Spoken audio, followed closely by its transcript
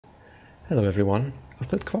Hello everyone, I've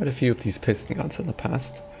built quite a few of these piston guns in the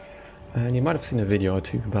past, and you might have seen a video or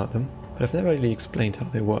two about them, but I've never really explained how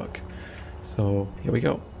they work. So here we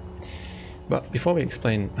go. But before we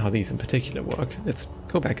explain how these in particular work, let's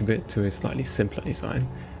go back a bit to a slightly simpler design.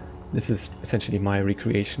 This is essentially my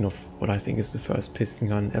recreation of what I think is the first piston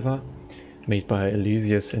gun ever, made by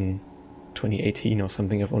Elysius in 2018 or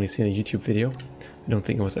something. I've only seen a YouTube video. I don't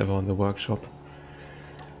think it was ever on the workshop.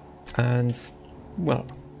 And, well,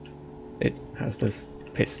 it has this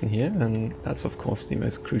piston here, and that's of course the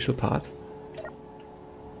most crucial part.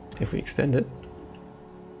 If we extend it,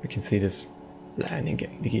 we can see this landing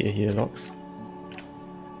gear here locks.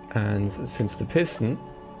 And since the piston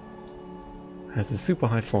has a super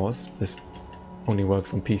high force, this only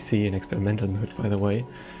works on PC in experimental mode, by the way.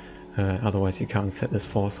 Otherwise you can't set this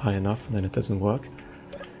force high enough and then it doesn't work.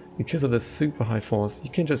 Because of this super high force,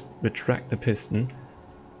 you can just retract the piston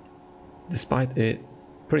despite it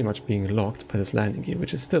pretty much being locked by this landing gear,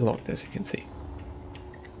 which is still locked, as you can see.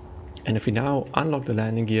 And if we now unlock the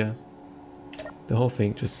landing gear, the whole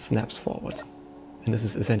thing just snaps forward. And this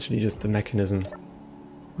is essentially just the mechanism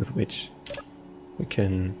with which we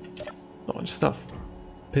can launch stuff.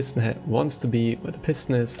 Piston head wants to be where the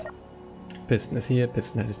piston is here,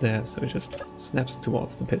 piston head is there, so it just snaps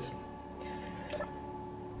towards the piston.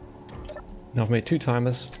 Now I've made two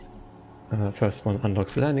timers. First one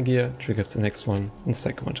unlocks the landing gear, triggers the next one, and the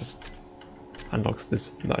second one just unlocks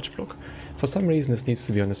this merge block. For some reason this needs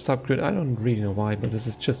to be on a subgrid. I don't really know why, but this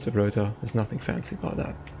is just a rotor. There's nothing fancy about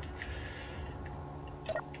that.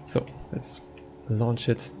 So let's launch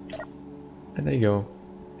it, and there you go.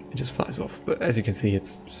 It just flies off. But as you can see,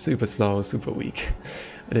 it's super slow, super weak.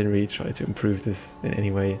 I didn't really try to improve this in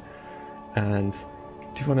any way. And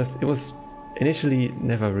to be honest, it was initially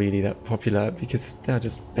never really that popular because they're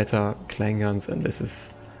just better Clang guns, and this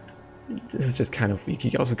is just kind of weak.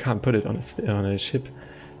 You also can't put it on a ship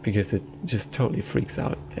because it just totally freaks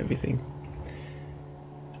out everything.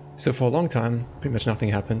 So for a long time, pretty much nothing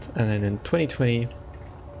happened, and then in 2020,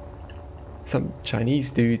 some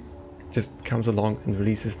Chinese dude just comes along and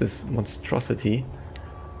releases this monstrosity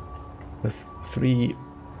with 3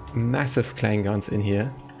 massive Clang guns in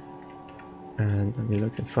here. And let me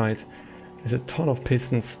look inside. There's a ton of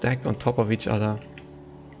pistons stacked on top of each other,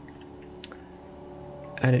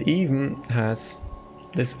 and it even has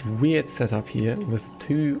this weird setup here with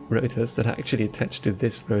 2 rotors that are actually attached to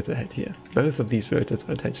this rotor head here. Both of these rotors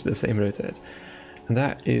are attached to the same rotor head, and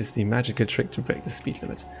that is the magical trick to break the speed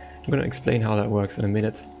limit. I'm going to explain how that works in a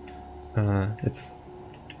minute. Let's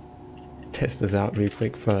test this out real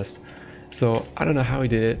quick first. So I don't know how he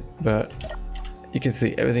did it, but you can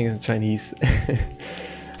see everything is in Chinese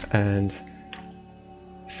and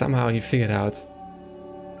somehow he figured out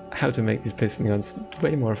how to make these piston guns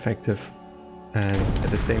way more effective, and at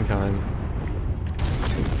the same time,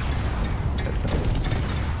 that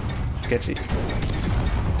sounds sketchy,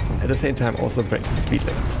 at the same time also break the speed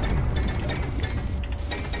limit.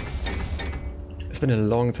 I spent a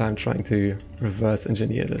long time trying to reverse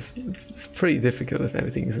engineer this. It's pretty difficult if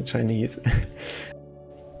everything is in Chinese.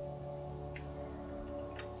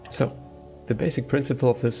 So the basic principle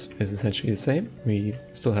of this is essentially the same. We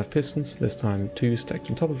still have pistons, this time 2 stacked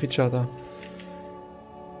on top of each other,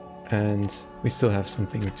 and we still have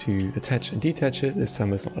something to attach and detach it. This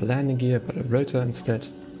time it's not a landing gear but a rotor instead.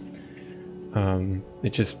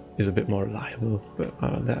 It just is a bit more reliable,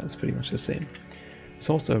 but that's pretty much the same. There's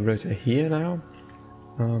also a rotor here now.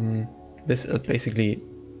 This basically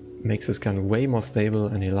makes this gun way more stable,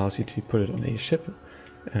 and it allows you to put it on a ship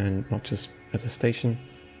and not just as a station.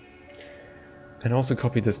 And also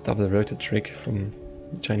copy this double rotor trick from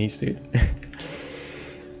the Chinese dude,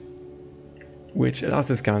 which allows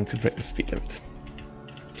this gun to break the speed limit.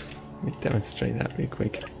 Let me demonstrate that real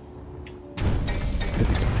quick. As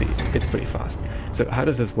you can see, it's pretty fast. So how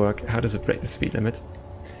does this work? How does it break the speed limit?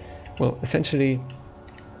 Well, essentially,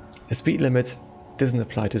 the speed limit doesn't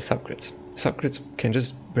apply to subgrids. Subgrids can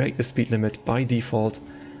just break the speed limit by default,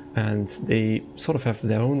 and they sort of have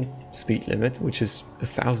their own speed limit, which is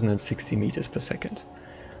 1060 meters per second.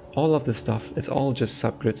 All of this stuff, it's all just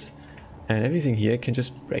subgrids, and everything here can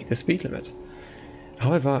just break the speed limit.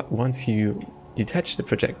 However, once you detach the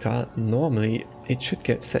projectile, normally it should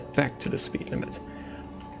get set back to the speed limit.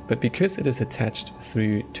 But because it is attached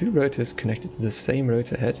through 2 rotors connected to the same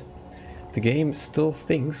rotor head, the game still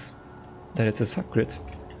thinks that it's a subgrid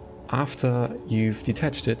after you've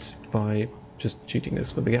detached it by just shooting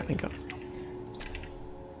this with the Gatling gun.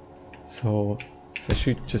 So if I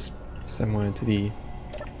shoot just somewhere into the...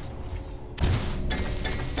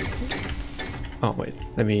 Oh wait,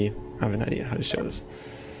 let me have an idea how to show this.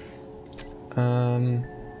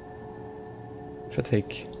 if I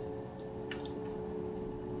take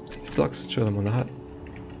these blocks, throw them on the hut.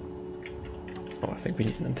 Oh, I think we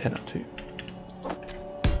need an antenna too.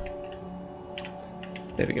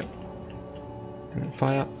 There we go. And then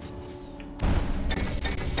fire.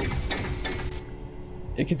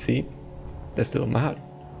 You can see they're still in my hut,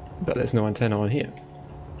 but there's no antenna on here.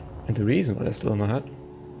 And the reason why they're still in my hut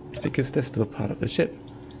is because they're still part of the ship.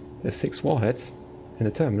 There's 6 warheads in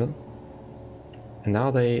the terminal, and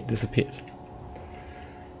now they disappeared.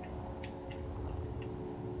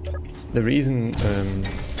 The reason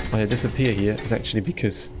why they disappear here is actually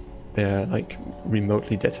because they're like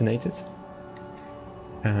remotely detonated,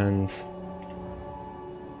 and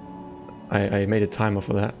I made a timer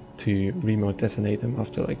for that to remote detonate them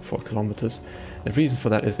after like 4 kilometers. The reason for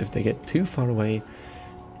that is if they get too far away,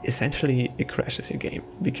 essentially it crashes your game,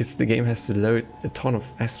 because the game has to load a ton of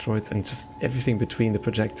asteroids and just everything between the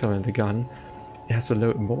projectile and the gun. It has to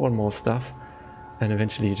load more and more stuff, and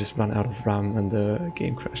eventually you just run out of RAM and the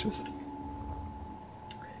game crashes.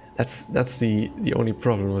 That's the only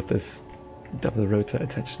problem with this double rotor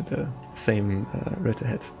attached to the same rotor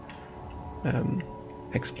head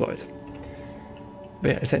exploit. But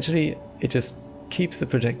yeah, essentially it just keeps the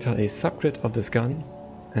projectile a subgrid of this gun,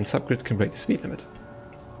 and subgrid can break the speed limit.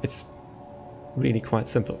 It's really quite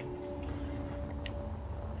simple.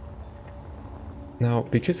 Now,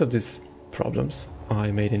 because of these problems,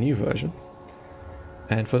 I made a new version,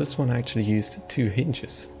 and for this one I actually used 2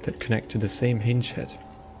 hinges that connect to the same hinge head.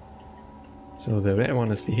 So the red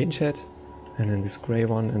one is the hinge head, and then this grey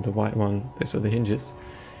one and the white one, those are the hinges.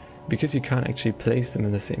 Because you can't actually place them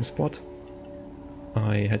in the same spot,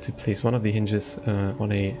 I had to place one of the hinges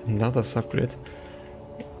on another subgrid,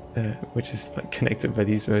 which is like connected by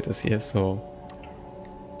these rotors here. So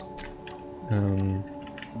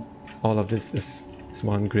all of this is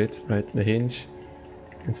one grid, right? The hinge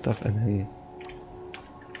and stuff, and then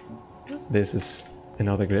this is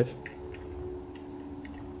another grid.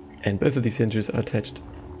 And both of these hinges are attached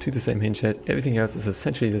to the same hinge head. Everything else is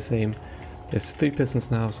essentially the same. There's 3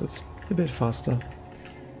 pistons now, so it's a bit faster.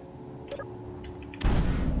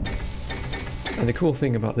 And the cool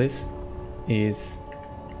thing about this is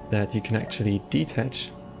that you can actually detach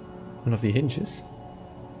one of the hinges.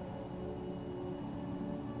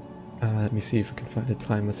 Let me see if I can find the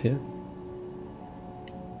timers here.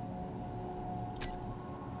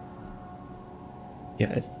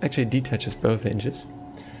 Yeah, it actually detaches both hinges,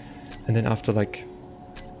 and then after like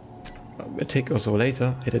a tick or so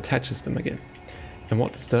later it attaches them again. And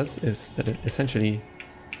what this does is that it essentially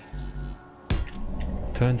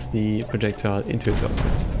turns the projectile into its own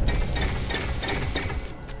grid.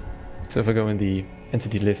 So if I go in the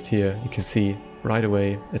entity list here, you can see right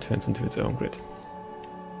away it turns into its own grid.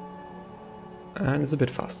 And it's a bit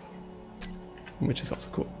faster, which is also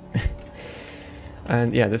cool.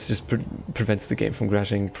 And yeah, this just prevents the game from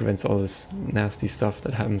crashing, prevents all this nasty stuff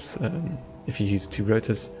that happens if you use 2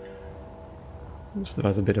 rotors. So that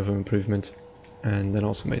was a bit of an improvement. And then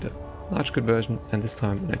also made a large grid version, and this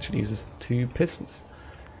time it actually uses 2 pistons,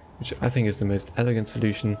 which I think is the most elegant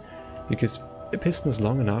solution, because a piston is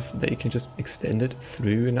long enough that you can just extend it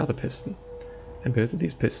through another piston. And both of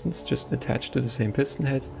these pistons just attach to the same piston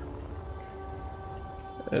head.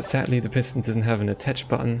 Sadly, the piston doesn't have an attach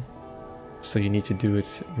button, so you need to do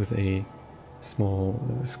it with a small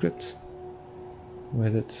script. Where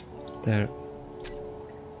is it? There.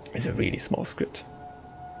 It's a really small script.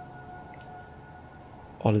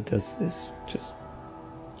 All it does is just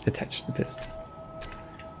attach the piston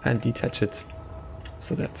and detach it,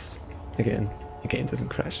 so that again the game doesn't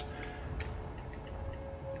crash.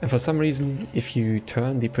 And for some reason, if you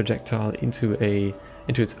turn the projectile into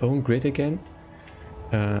its own grid again,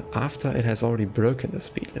 after it has already broken the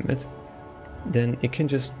speed limit, then it can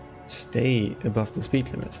just stay above the speed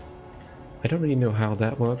limit. I don't really know how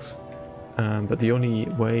that works, but the only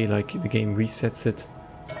way like the game resets it,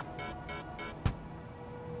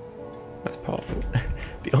 that's powerful.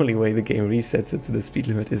 The only way the game resets it to the speed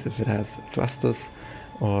limit is if it has thrusters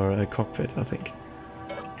or a cockpit, I think.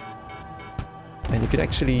 And you could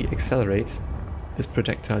actually accelerate this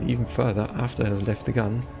projectile even further after it has left the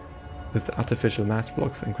gun with the artificial mass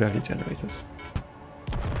blocks and gravity generators.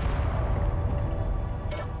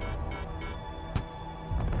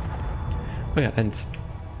 Oh yeah, and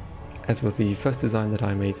as with the first design that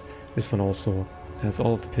I made, this one also has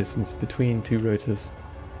all of the pistons between 2 rotors,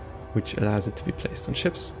 which allows it to be placed on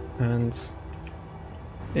ships, and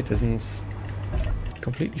it doesn't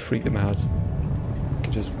completely freak them out. You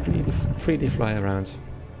can just freely fly around.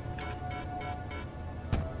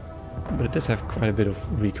 But it does have quite a bit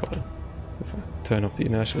of recoil. So if I turn off the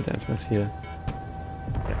inertial dampness here,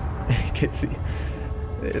 yeah, you can see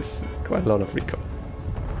It's quite a lot of recoil.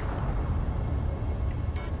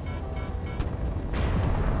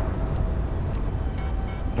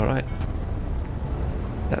 Alright,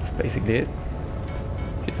 that's basically it.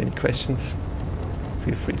 If you have any questions,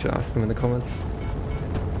 feel free to ask them in the comments.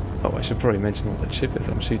 Oh, I should probably mention what the ship is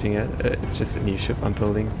I'm shooting at. It's just a new ship I'm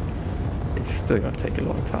building. It's still gonna take a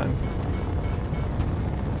long time,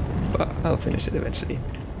 but I'll finish it eventually.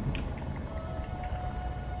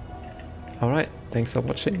 Alright, thanks for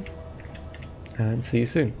watching, and see you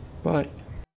soon. Bye.